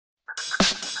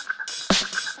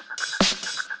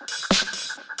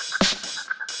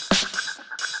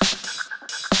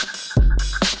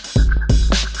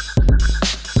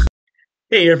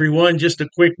Hey everyone, just a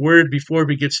quick word before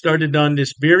we get started on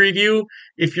this beer review.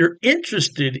 If you're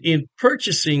interested in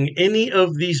purchasing any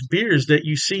of these beers that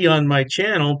you see on my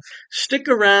channel, stick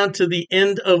around to the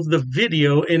end of the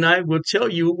video and I will tell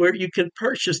you where you can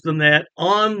purchase them at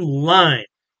online.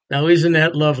 Now, isn't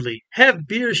that lovely? Have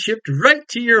beer shipped right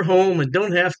to your home and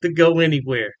don't have to go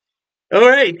anywhere. All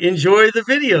right, enjoy the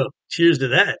video. Cheers to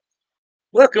that.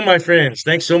 Welcome, my friends.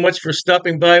 Thanks so much for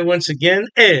stopping by once again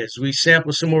as we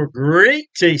sample some more great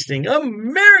tasting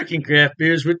American craft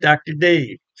beers with Dr.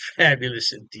 Dave.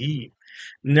 Fabulous indeed.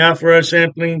 Now, for our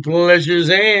sampling pleasures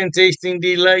and tasting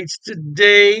delights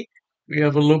today, we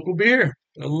have a local beer.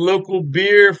 A local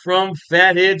beer from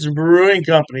Fatheads Brewing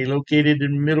Company, located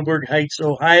in Middleburg Heights,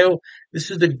 Ohio.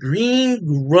 This is the Green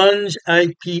Grunge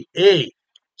IPA.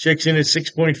 Checks in at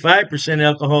 6.5%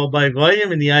 alcohol by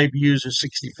volume, and the IBUs are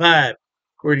 65.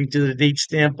 According to the date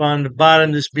stamp on the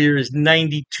bottom, this beer is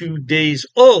 92 days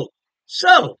old.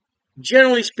 So,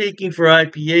 generally speaking, for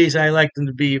IPAs, I like them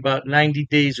to be about 90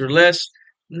 days or less.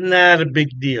 Not a big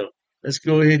deal. Let's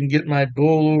go ahead and get my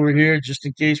bowl over here just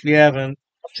in case we have an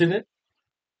accident.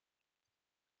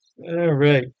 All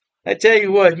right. I tell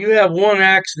you what, you have one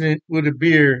accident with a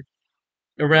beer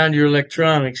around your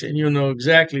electronics, and you'll know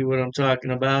exactly what I'm talking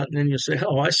about. And then you'll say,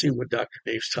 oh, I see what Dr.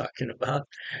 Dave's talking about.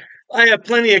 I have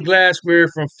plenty of glassware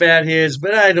from Fatheads,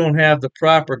 but I don't have the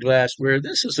proper glassware.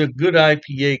 This is a good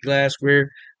IPA glassware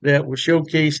that will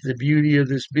showcase the beauty of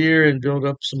this beer and build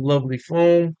up some lovely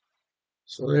foam.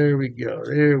 So there we go.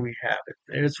 There we have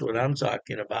it. That's what I'm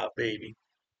talking about, baby.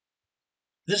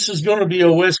 This is going to be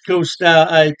a West Coast style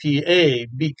IPA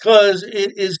because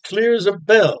it is clear as a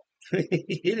bell.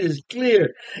 It is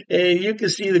clear. And you can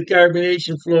see the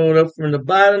carbonation flowing up from the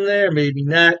bottom there, maybe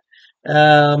not.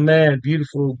 Man,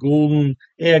 beautiful golden,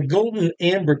 yeah, golden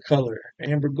amber color.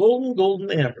 Amber, golden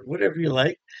amber, whatever you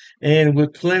like. And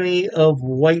with plenty of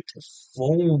white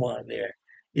foam on there.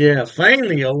 Yeah,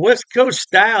 finally, a West Coast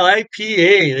style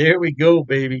IPA. There we go,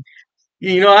 baby.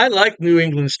 I like New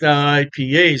England style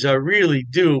IPAs. I really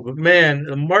do. But man,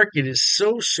 the market is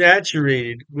so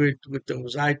saturated with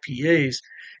those IPAs.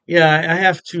 Yeah, I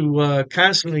have to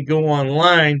constantly go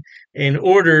online and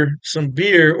order some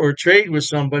beer or trade with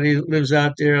somebody that lives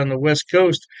out there on the West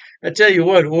Coast. I tell you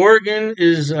what, Oregon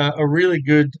is a really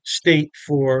good state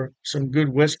for some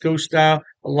good West Coast style,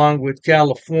 along with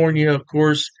California, of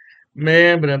course.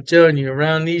 Man, but I'm telling you,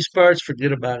 around these parts,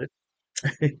 forget about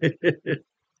it.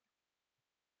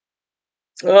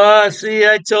 Oh, see,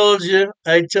 I told you.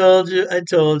 I told you. I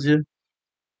told you.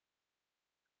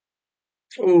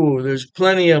 Oh, there's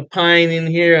plenty of pine in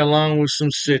here along with some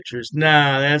citrus.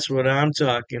 Nah, that's what I'm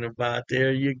talking about.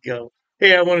 There you go.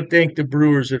 Hey, I want to thank the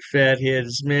brewers at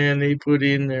Fatheads. Man, they put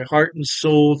in their heart and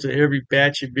soul to every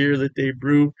batch of beer that they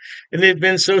brew, and they've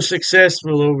been so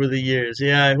successful over the years.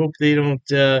 Yeah, I hope they don't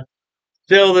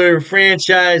sell their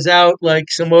franchise out like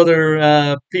some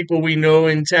other people we know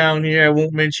in town here. I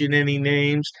won't mention any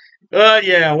names.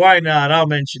 Yeah, why not? I'll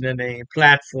mention a name.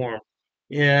 Platform.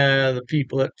 Yeah, the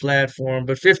people at Platform.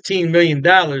 But $15 million,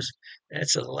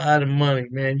 that's a lot of money,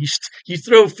 man. You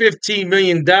throw $15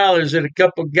 million at a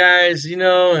couple guys,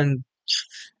 and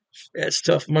that's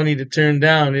tough money to turn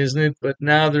down, isn't it? But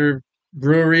now their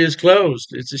brewery is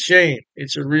closed. It's a shame.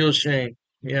 It's a real shame.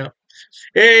 Yeah.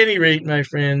 At any rate, my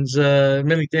friends,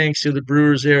 many thanks to the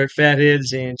brewers there at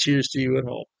Fatheads, and cheers to you at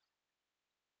home.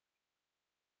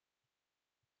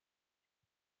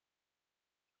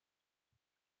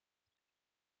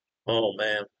 Oh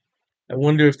man, I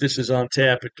wonder if this is on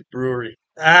tap at the brewery.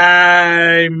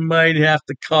 I might have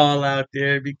to call out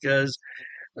there because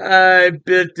I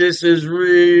bet this is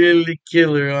really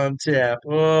killer on tap.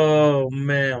 Oh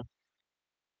man,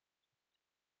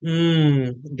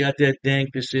 got that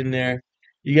dankness in there.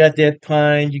 You got that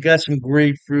pine. You got some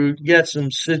grapefruit. You got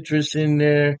some citrus in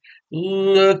there.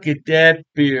 Look at that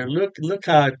beer. Look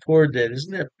how I poured that.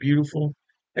 Isn't that beautiful?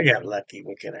 I got lucky.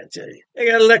 What can I tell you? I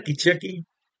got lucky, Chucky.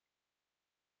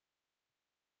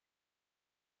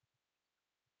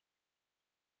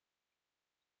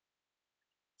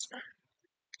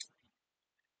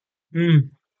 Mm.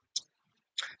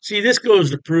 See, this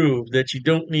goes to prove that you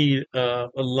don't need a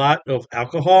lot of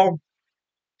alcohol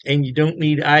and you don't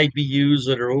need IBUs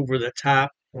that are over the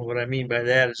top. And what I mean by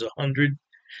that is 100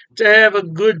 to have a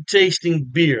good tasting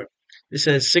beer. This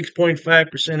has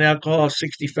 6.5% alcohol,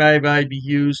 65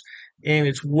 IBUs, and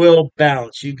it's well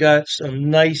balanced. You got some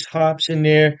nice hops in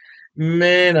there.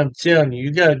 Man, I'm telling you,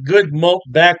 you got a good malt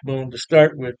backbone to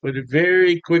start with, but it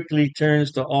very quickly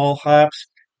turns to all hops.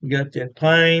 You got that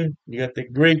pine, you got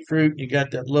that grapefruit, you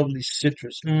got that lovely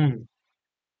citrus. And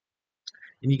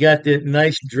you got that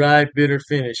nice dry bitter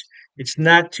finish. It's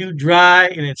not too dry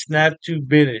and it's not too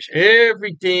bitter.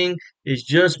 Everything is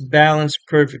just balanced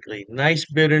perfectly. Nice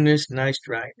bitterness, nice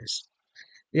dryness.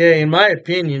 Yeah, in my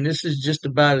opinion, this is just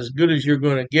about as good as you're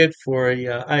going to get for a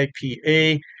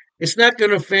IPA. It's not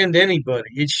going to offend anybody.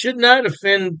 It should not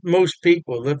offend most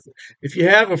people. If you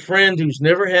have a friend who's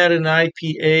never had an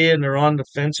IPA and they're on the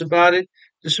fence about it,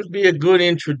 this would be a good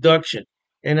introduction.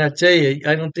 And I tell you,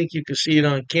 I don't think you can see it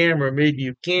on camera. Maybe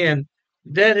you can.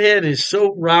 That head is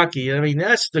so rocky. I mean,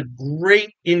 that's the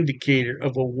great indicator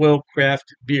of a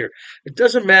well-crafted beer. It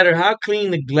doesn't matter how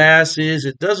clean the glass is.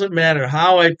 It doesn't matter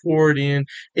how I pour it in.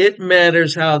 It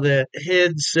matters how that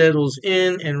head settles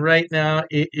in, and right now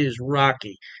it is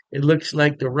rocky. It looks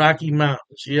like the Rocky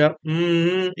Mountains. Yep,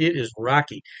 it is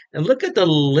rocky. And look at the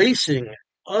lacing.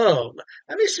 Oh,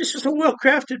 I mean, this is a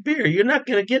well-crafted beer. You're not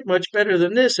going to get much better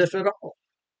than this, if at all.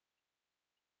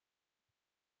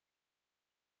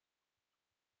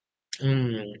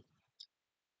 Mm,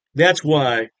 that's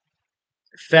why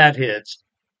Fatheads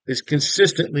is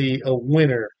consistently a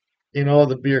winner in all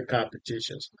the beer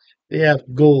competitions. They have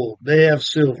gold, they have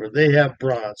silver, they have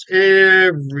bronze.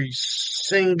 Every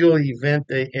single event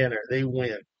they enter, they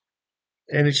win.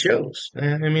 And it shows.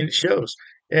 I mean, it shows.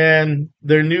 And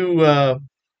their new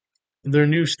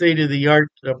state of the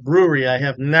art brewery I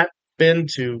have not been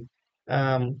to.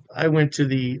 I went to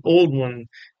the old one.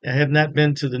 I have not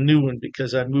been to the new one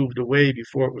because I moved away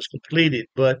before it was completed.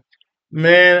 But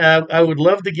man, I would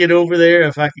love to get over there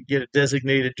if I could get a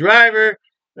designated driver.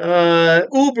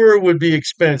 Uber would be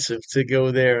expensive to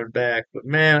go there and back, but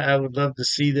man, I would love to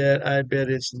see that. I bet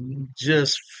it's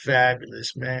just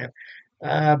fabulous, man.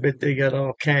 I bet they got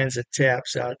all kinds of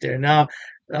taps out there. Now,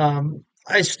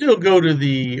 I still go to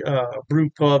the brew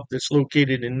pub that's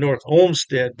located in North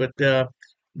Olmsted, but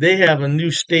they have a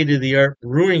new state-of-the-art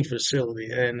brewing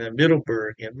facility in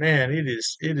Middleburg, and man, it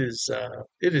is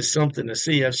something to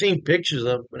see. I've seen pictures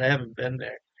of it, but I haven't been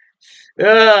there.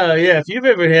 Yeah, if you've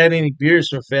ever had any beers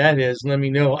from Fatheads, let me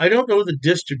know. I don't know the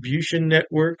distribution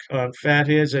network on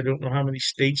Fatheads. I don't know how many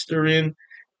states they're in.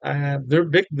 They're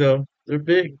big though. They're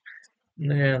big.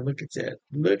 Man, look at that.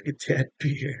 Look at that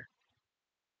beer.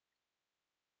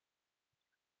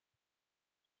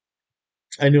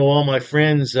 I know all my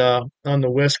friends on the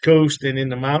West Coast and in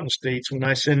the mountain states, when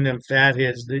I send them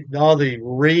Fatheads, all they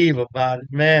rave about it.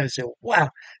 Man, they say, wow,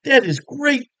 that is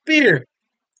great beer.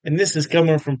 And this is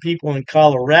coming from people in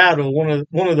Colorado, one of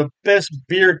the best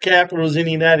beer capitals in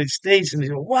the United States. And they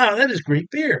go, wow, that is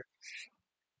great beer.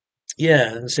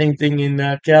 Yeah, the same thing in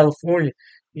California.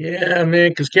 Yeah, man,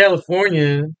 because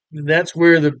California, that's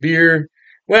where the beer.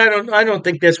 Well, I don't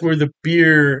think that's where the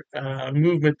beer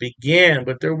movement began,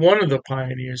 but they're one of the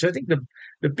pioneers. I think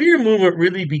the beer movement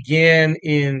really began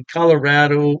in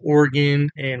Colorado, Oregon,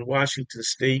 and Washington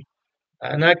State.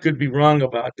 And I could be wrong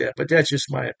about that, but that's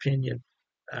just my opinion.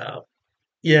 Uh,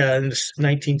 yeah, in the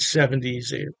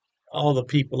 1970s, all the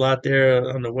people out there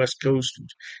on the West Coast,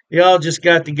 they all just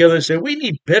got together and said, "We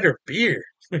need better beer."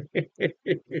 And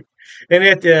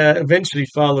it eventually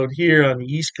followed here on the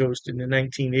East Coast in the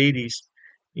 1980s.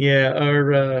 Yeah,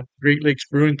 our Great Lakes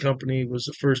Brewing Company was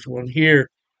the first one here.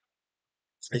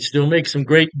 They still make some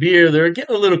great beer. They're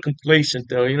getting a little complacent,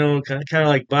 though. You know, kind of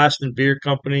like Boston Beer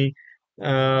Company.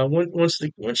 Once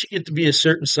you get to be a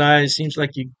certain size, seems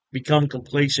like you become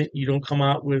complacent. You don't come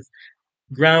out with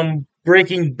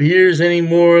groundbreaking beers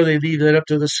anymore. They leave that up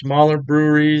to the smaller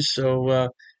breweries. So,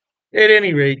 at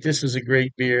any rate, this is a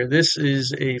great beer. This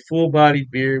is a full bodied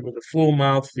beer with a full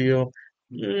mouthfeel,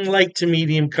 light to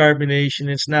medium carbonation.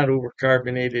 It's not over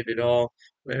carbonated at all.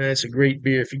 And it's a great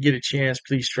beer. If you get a chance,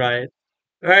 please try it.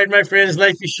 All right, my friends,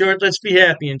 life is short. Let's be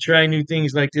happy and try new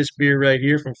things like this beer right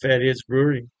here from Fatheads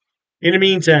Brewery. In the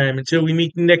meantime, until we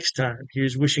meet next time,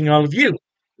 here's wishing all of you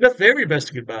the very best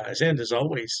of goodbyes. And as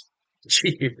always,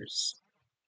 cheers.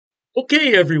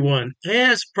 Okay, everyone.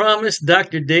 As promised,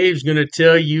 Dr. Dave's going to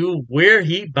tell you where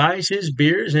he buys his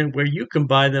beers and where you can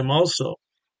buy them also.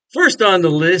 First on the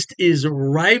list is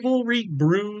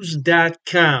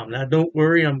rivalrybrews.com. Now, don't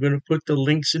worry, I'm going to put the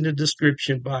links in the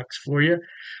description box for you.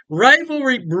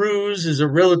 Rivalry Brews is a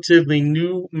relatively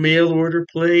new mail order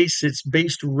place. It's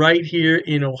based right here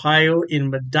in Ohio, in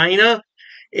Medina,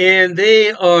 and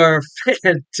they are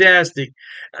fantastic.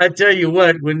 I tell you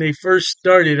what, when they first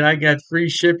started, I got free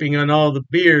shipping on all the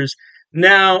beers.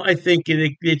 Now I think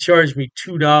they charge me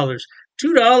 $2.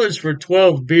 $2 for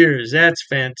 12 beers. That's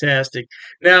fantastic.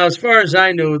 Now, as far as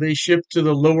I know, they ship to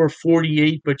the lower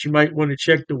 48, but you might want to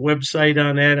check the website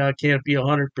on that. I can't be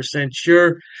 100%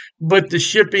 sure, but the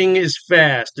shipping is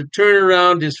fast. The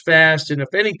turnaround is fast, and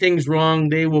if anything's wrong,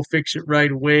 they will fix it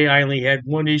right away. I only had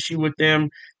one issue with them,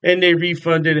 and they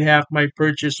refunded half my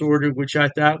purchase order, which I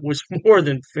thought was more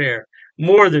than fair.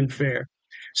 More than fair.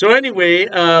 So anyway,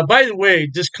 by the way,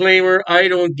 disclaimer, I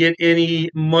don't get any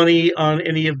money on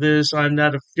any of this. I'm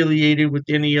not affiliated with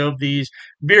any of these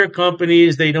beer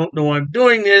companies. They don't know I'm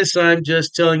doing this. I'm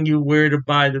just telling you where to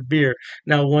buy the beer.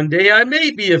 Now, one day I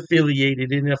may be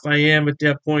affiliated, and if I am at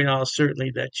that point, I'll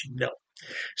certainly let you know.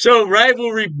 So,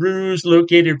 Rivalry Brews,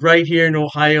 located right here in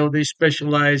Ohio, they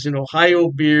specialize in Ohio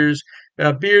beers,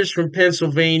 beers from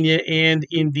Pennsylvania and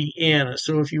Indiana.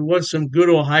 So, if you want some good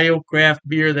Ohio craft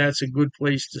beer, that's a good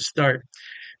place to start.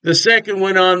 The second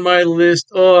one on my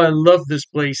list, oh, I love this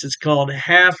place. It's called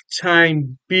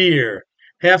Halftime Beer.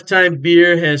 Halftime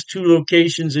Beer has two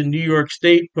locations in New York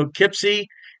State, Poughkeepsie,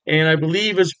 and I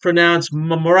believe it's pronounced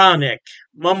Mamaroneck.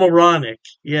 Mamaroneck.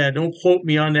 Yeah, don't quote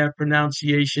me on that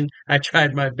pronunciation. I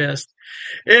tried my best.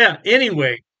 Yeah,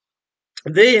 anyway,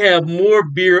 they have more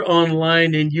beer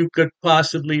online than you could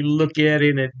possibly look at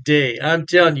in a day. I'm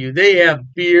telling you, they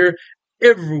have beer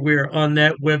everywhere on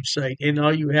that website. And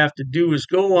all you have to do is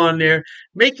go on there,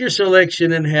 make your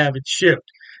selection, and have it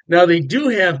shipped. Now, they do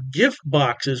have gift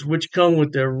boxes, which come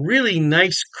with a really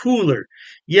nice cooler.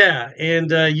 Yeah,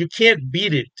 and you can't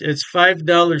beat it. It's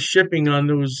 $5 shipping on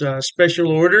those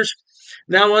special orders.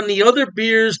 Now, on the other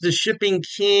beers, the shipping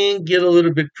can get a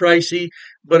little bit pricey,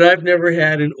 but I've never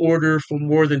had an order for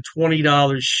more than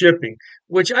 $20 shipping,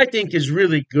 which I think is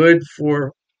really good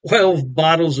for 12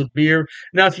 bottles of beer.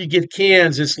 Now, if you get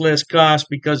cans, it's less cost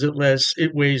because it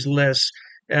weighs less.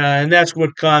 And that's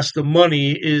what costs the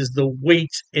money is the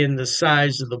weight and the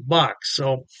size of the box.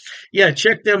 So, yeah,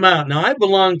 check them out. Now, I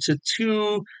belong to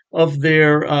two of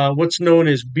their what's known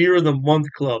as Beer of the Month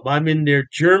Club. I'm in their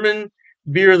German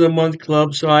Beer of the Month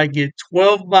Club, so I get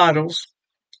 12 bottles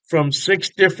from six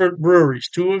different breweries,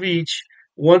 two of each,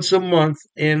 once a month.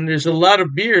 And there's a lot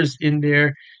of beers in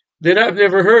there that I've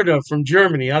never heard of from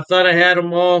Germany. I thought I had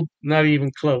them all, not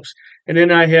even close. And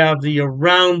then I have the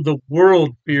Around the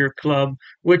World Beer Club,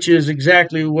 which is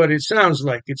exactly what it sounds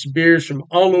like. It's beers from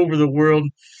all over the world.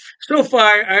 So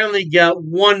far, I only got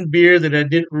one beer that I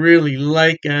didn't really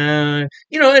like. It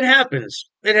happens.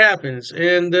 It happens.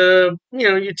 And,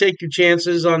 you take your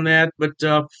chances on that. But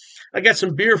I got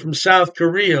some beer from South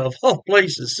Korea, of all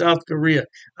places, South Korea.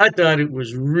 I thought it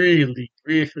was really,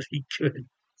 really good.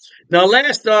 Now,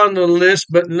 last on the list,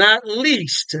 but not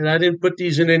least, and I didn't put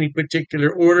these in any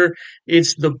particular order,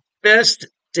 it's the Best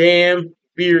Damn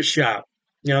Beer Shop.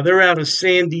 Now, they're out of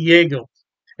San Diego,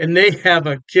 and they have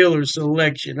a killer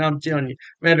selection. I'm telling you.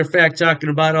 Matter of fact, talking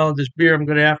about all this beer, I'm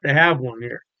going to have one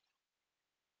here.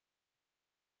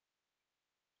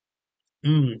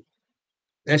 Mm,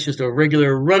 that's just a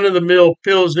regular run of the mill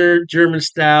Pilsner, German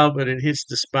style, but it hits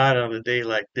the spot on a day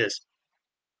like this.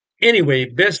 Anyway,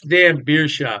 Best Damn Beer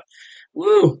Shop.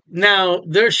 Woo! Now,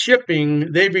 their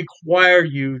shipping, they require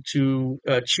you to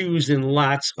choose in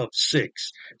lots of six.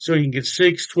 So you can get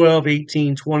 6, 12,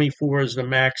 18, 24 is the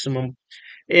maximum.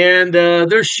 And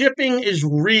their shipping is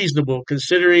reasonable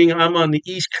considering I'm on the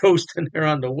East Coast and they're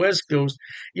on the West Coast.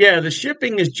 Yeah, the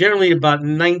shipping is generally about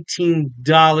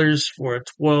 $19 for a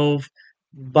 12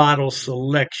 bottle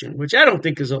selection, which I don't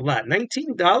think is a lot.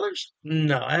 $19?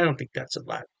 No, I don't think that's a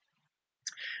lot.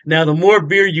 Now, the more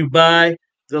beer you buy,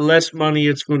 the less money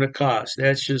it's going to cost.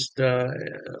 That's just a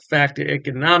fact of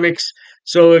economics.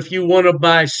 So if you want to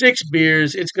buy six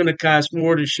beers, it's going to cost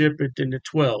more to ship it than the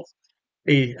 12.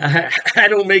 Hey, I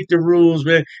don't make the rules,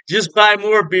 man. Just buy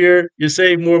more beer. You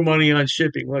save more money on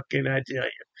shipping. What can I tell you?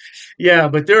 Yeah,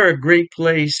 but they're a great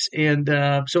place, and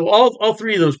so all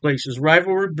three of those places,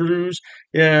 Rivalry Brews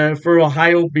for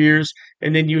Ohio beers,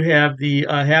 and then you have the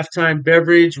Halftime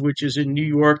Beverage, which is in New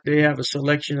York. They have a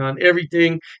selection on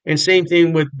everything, and same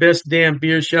thing with Best Damn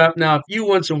Beer Shop. Now, if you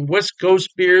want some West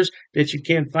Coast beers that you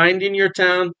can't find in your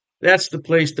town, that's the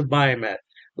place to buy them at.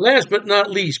 Last but not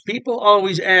least, people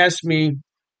always ask me,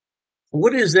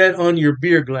 what is that on your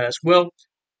beer glass? Well,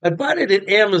 I bought it at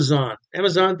Amazon,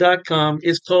 Amazon.com.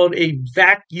 It's called a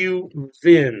vacuum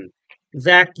vin.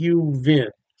 Vacuum vin.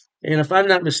 And if I'm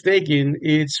not mistaken,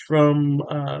 it's from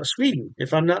Sweden,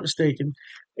 if I'm not mistaken.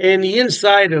 And the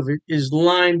inside of it is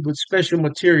lined with special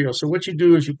material. So what you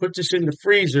do is you put this in the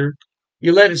freezer,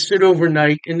 you let it sit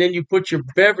overnight, and then you put your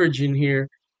beverage in here,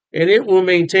 and it will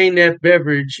maintain that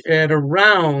beverage at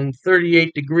around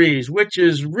 38 degrees, which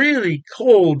is really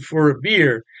cold for a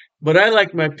beer. But I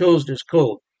like my Pilsners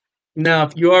cold. Now,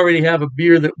 if you already have a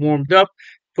beer that warmed up,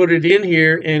 put it in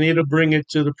here and it'll bring it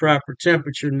to the proper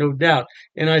temperature, no doubt.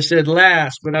 And I said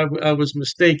last, but I was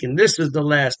mistaken. This is the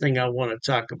last thing I want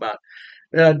to talk about.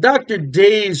 Dr.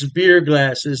 Dave's beer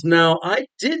glasses. Now, I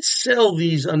did sell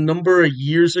these a number of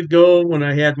years ago when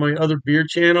I had my other beer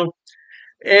channel.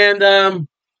 And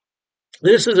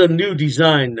this is a new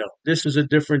design, though. This is a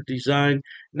different design.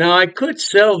 Now, I could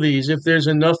sell these if there's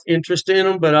enough interest in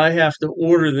them, but I have to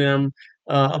order them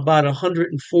about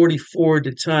 144 at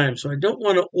a time. So I don't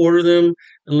want to order them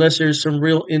unless there's some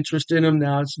real interest in them.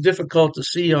 Now, it's difficult to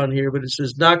see on here, but it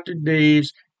says Dr.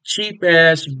 Dave's cheap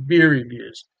ass beer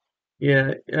reviews.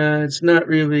 Yeah, it's not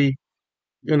really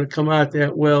going to come out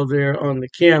that well there on the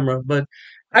camera. But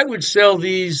I would sell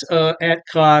these at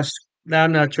cost. Now,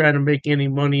 I'm not trying to make any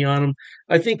money on them.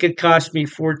 I think it cost me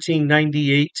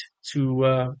 14.98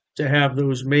 to have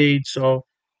those made. So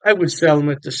I would sell them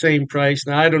at the same price.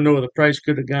 Now I don't know, the price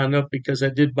could have gone up because I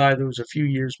did buy those a few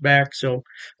years back. So,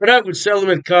 but I would sell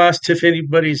them at cost if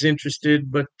anybody's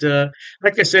interested. But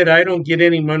like I said, I don't get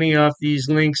any money off these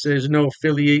links. There's no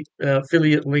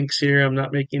affiliate links here. I'm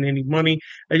not making any money.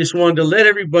 I just wanted to let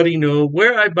everybody know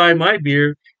where I buy my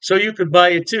beer so you could buy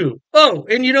it too. Oh,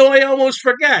 and you know, I almost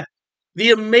forgot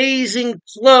the Amazing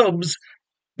Clubs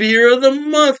Beer of the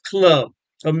Month Club.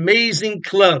 Amazing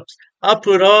clubs. I'll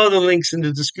put all the links in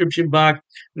the description box.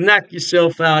 Knock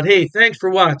yourself out. Hey, thanks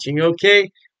for watching, okay?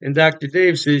 And Dr.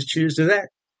 Dave says cheers to that.